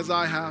as long as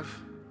I have,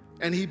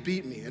 and he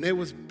beat me, and it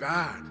was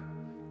bad.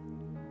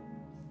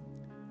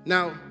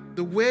 Now,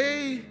 the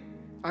way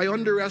I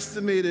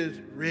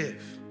underestimated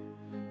Riv,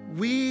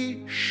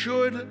 we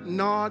should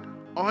not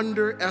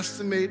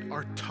underestimate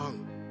our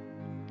tongue.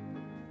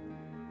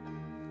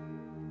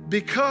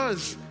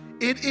 Because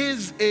it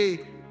is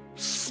a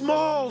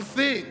small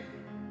thing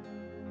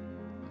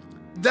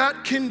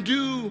that can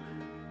do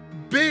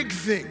big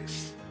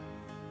things.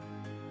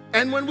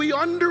 And when we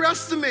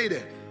underestimate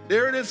it,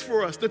 there it is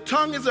for us. The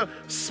tongue is a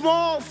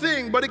small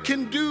thing, but it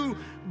can do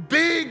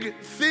big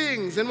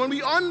things. And when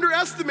we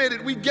underestimate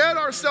it, we get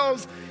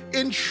ourselves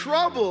in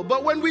trouble.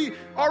 But when we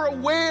are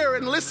aware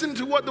and listen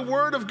to what the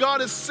Word of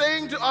God is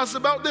saying to us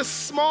about this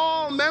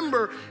small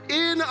member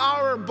in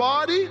our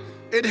body,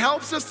 it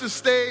helps us to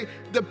stay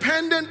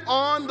dependent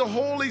on the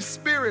Holy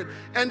Spirit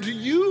and to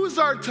use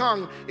our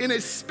tongue in a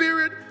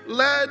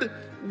Spirit-led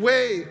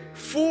way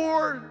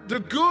for the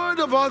good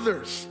of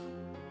others,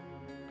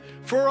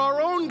 for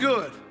our own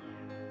good,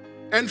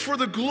 and for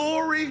the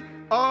glory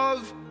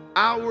of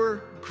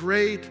our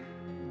great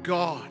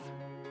God.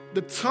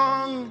 The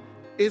tongue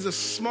is a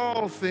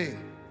small thing,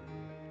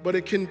 but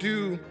it can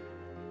do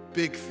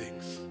big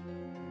things.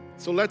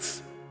 So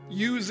let's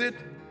use it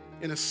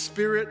in a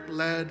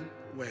Spirit-led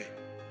way.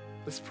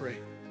 Let's pray.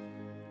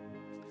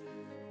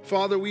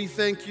 Father, we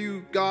thank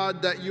you,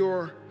 God, that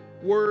your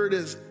word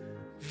is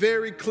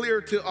very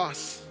clear to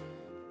us.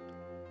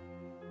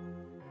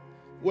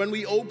 When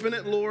we open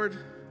it, Lord,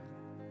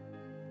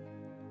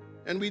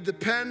 and we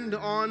depend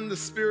on the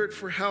Spirit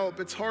for help,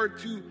 it's hard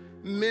to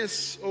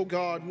miss, oh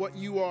God, what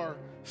you are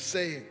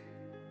saying.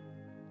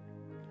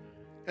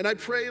 And I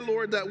pray,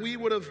 Lord, that we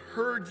would have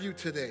heard you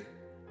today.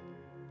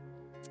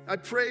 I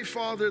pray,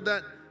 Father,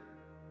 that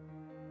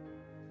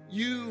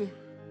you,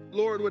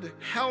 Lord, would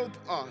help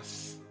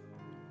us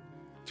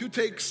to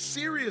take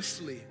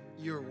seriously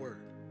your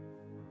word.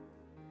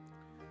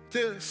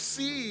 To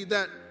see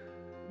that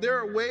there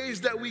are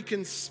ways that we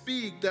can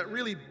speak that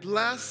really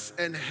bless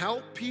and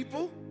help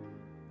people.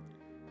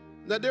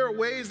 That there are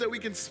ways that we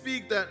can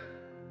speak that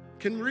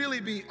can really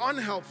be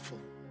unhelpful.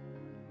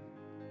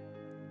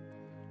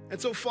 And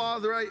so,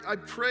 Father, I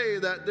pray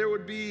that there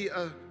would be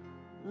a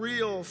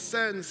real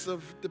sense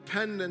of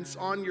dependence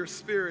on your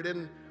Spirit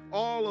in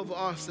all of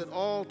us at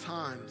all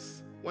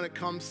times when it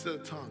comes to the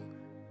tongue.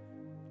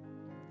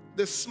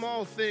 This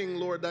small thing,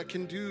 Lord, that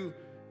can do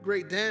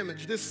great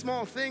damage. This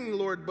small thing,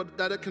 Lord, but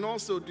that it can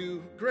also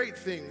do great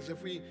things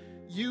if we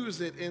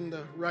use it in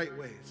the right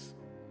ways.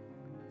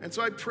 And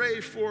so I pray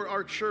for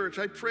our church.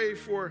 I pray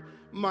for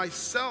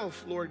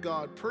myself, Lord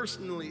God,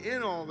 personally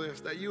in all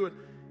this, that you would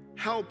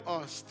help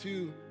us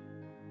to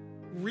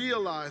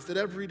realize that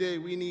every day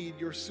we need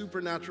your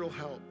supernatural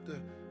help, the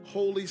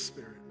Holy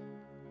Spirit,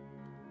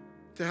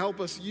 to help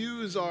us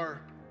use our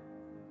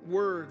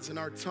words and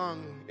our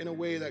tongue in a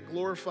way that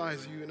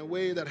glorifies you, in a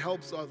way that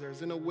helps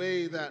others, in a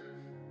way that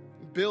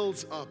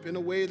builds up, in a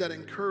way that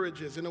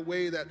encourages, in a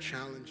way that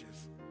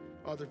challenges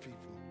other people.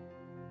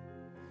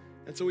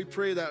 And so we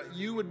pray that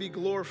you would be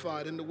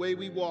glorified in the way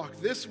we walk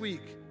this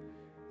week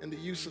in the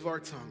use of our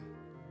tongue.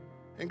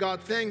 And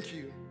God, thank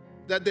you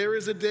that there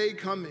is a day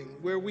coming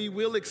where we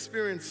will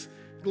experience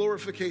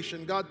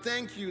glorification. God,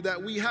 thank you that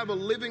we have a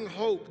living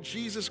hope,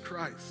 Jesus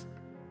Christ,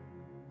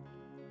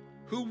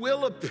 who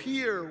will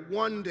appear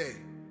one day.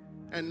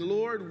 And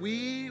Lord,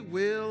 we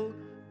will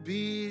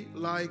be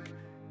like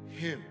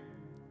him.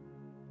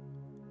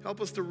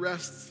 Help us to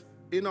rest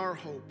in our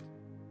hope.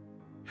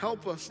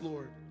 Help us,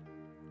 Lord,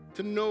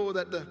 to know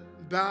that the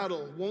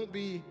battle won't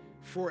be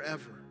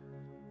forever.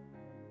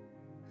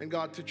 And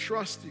God, to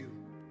trust you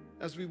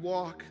as we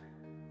walk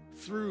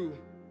through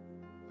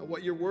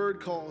what your word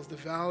calls the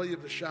valley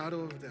of the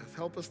shadow of death.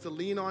 Help us to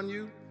lean on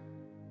you.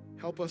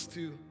 Help us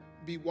to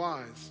be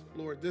wise,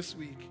 Lord, this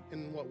week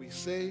in what we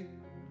say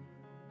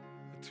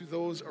to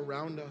those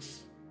around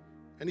us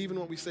and even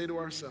what we say to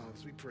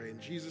ourselves. We pray in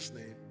Jesus'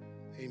 name,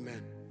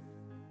 amen.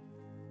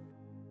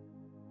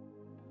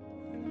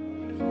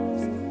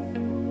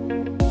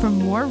 For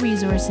more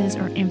resources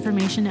or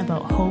information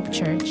about Hope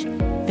Church,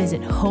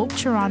 visit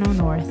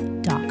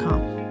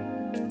hopetorontonorth.com.